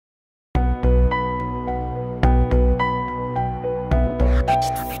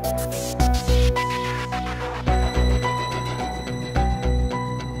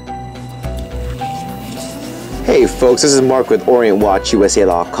Hey folks, this is Mark with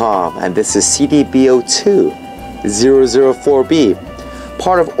OrientWatchUSA.com, and this is CDB02004B,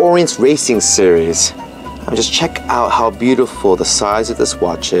 part of Orient's racing series. Just check out how beautiful the size of this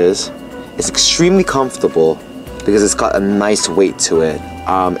watch is. It's extremely comfortable because it's got a nice weight to it.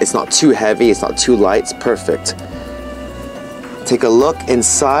 It's not too heavy, it's not too light, it's perfect. Take a look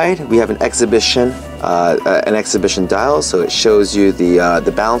inside. We have an exhibition dial, so it shows you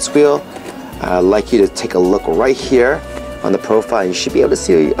the balance wheel. I'd like you to take a look right here on the profile. You should be able to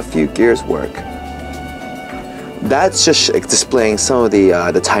see a few gears work. That's just displaying some of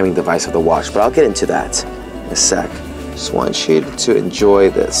the timing device of the watch, but I'll get into that in a sec. Just want you to enjoy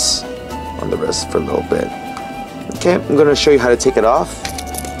this on the wrist for a little bit. Okay, I'm going to show you how to take it off.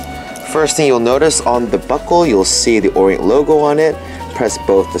 First thing you'll notice on the buckle, you'll see the Orient logo on it. Press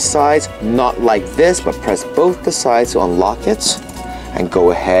both the sides, not like this, but press both the sides to unlock it. And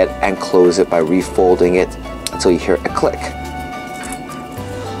go ahead and close it by refolding it until you hear a click.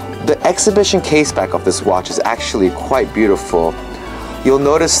 The exhibition case back of this watch is actually quite beautiful. You'll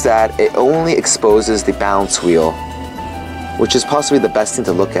notice that it only exposes the balance wheel, which is possibly the best thing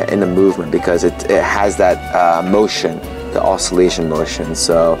to look at in the movement because it has that motion, the oscillation motion,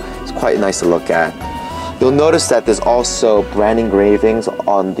 so it's quite nice to look at. You'll notice that there's also brand engravings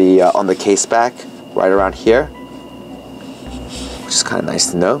on the case back right around here, which is kind of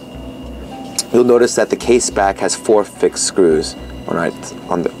nice to know. You'll notice that the case back has 4 fixed screws on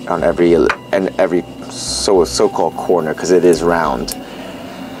every so-called corner because it is round.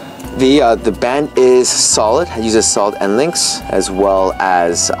 The band is solid. It uses solid end links, as well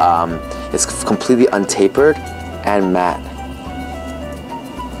as it's completely untapered and matte.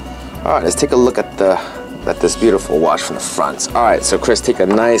 All right, let's take a look at this beautiful watch from the front. All right, so Chris, take a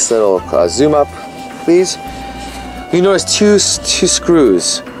nice little zoom up, please. You notice two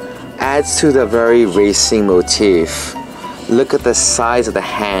screws adds to the very racing motif. Look at the size of the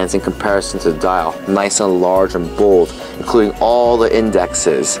hands in comparison to the dial. Nice and large and bold, including all the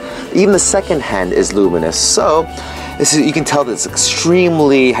indexes. Even the second hand is luminous. So you can tell that it's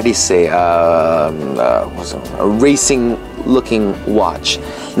extremely, how do you say, a racing looking watch.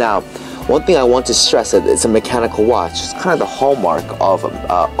 Now, one thing I want to stress is that it's a mechanical watch. It's kind of the hallmark of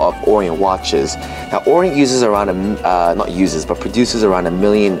Orient watches. Now, Orient uses around produces around 1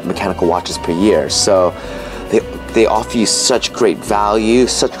 million mechanical watches per year. So they offer you such great value,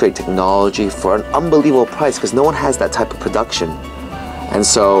 such great technology for an unbelievable price because no one has that type of production. And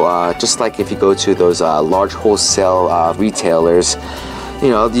so, just like if you go to those large wholesale retailers, you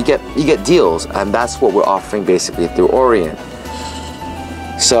know, you get deals, and that's what we're offering basically through Orient.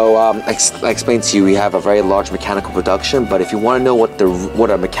 So I explained to you, we have a very large mechanical production, but if you want to know what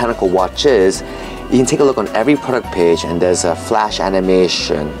a mechanical watch is, you can take a look on every product page, and there's a flash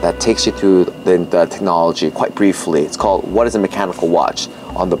animation that takes you through the technology quite briefly. It's called "What is a Mechanical Watch?"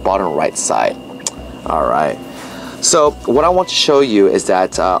 on the bottom right side. All right. So what I want to show you is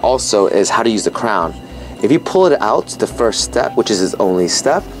that also is how to use the crown. If you pull it out, the first step, which is its only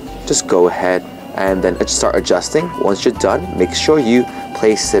step, just go ahead and then start adjusting. Once you're done, make sure you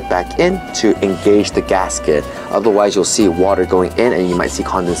place it back in to engage the gasket. Otherwise, you'll see water going in and you might see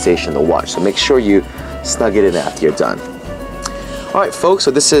condensation in the watch. So make sure you snug it in after you're done. All right, folks,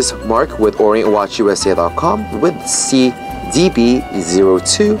 so this is Mark with OrientWatchUSA.com with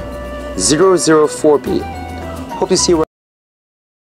CDB02004B. Hope you see you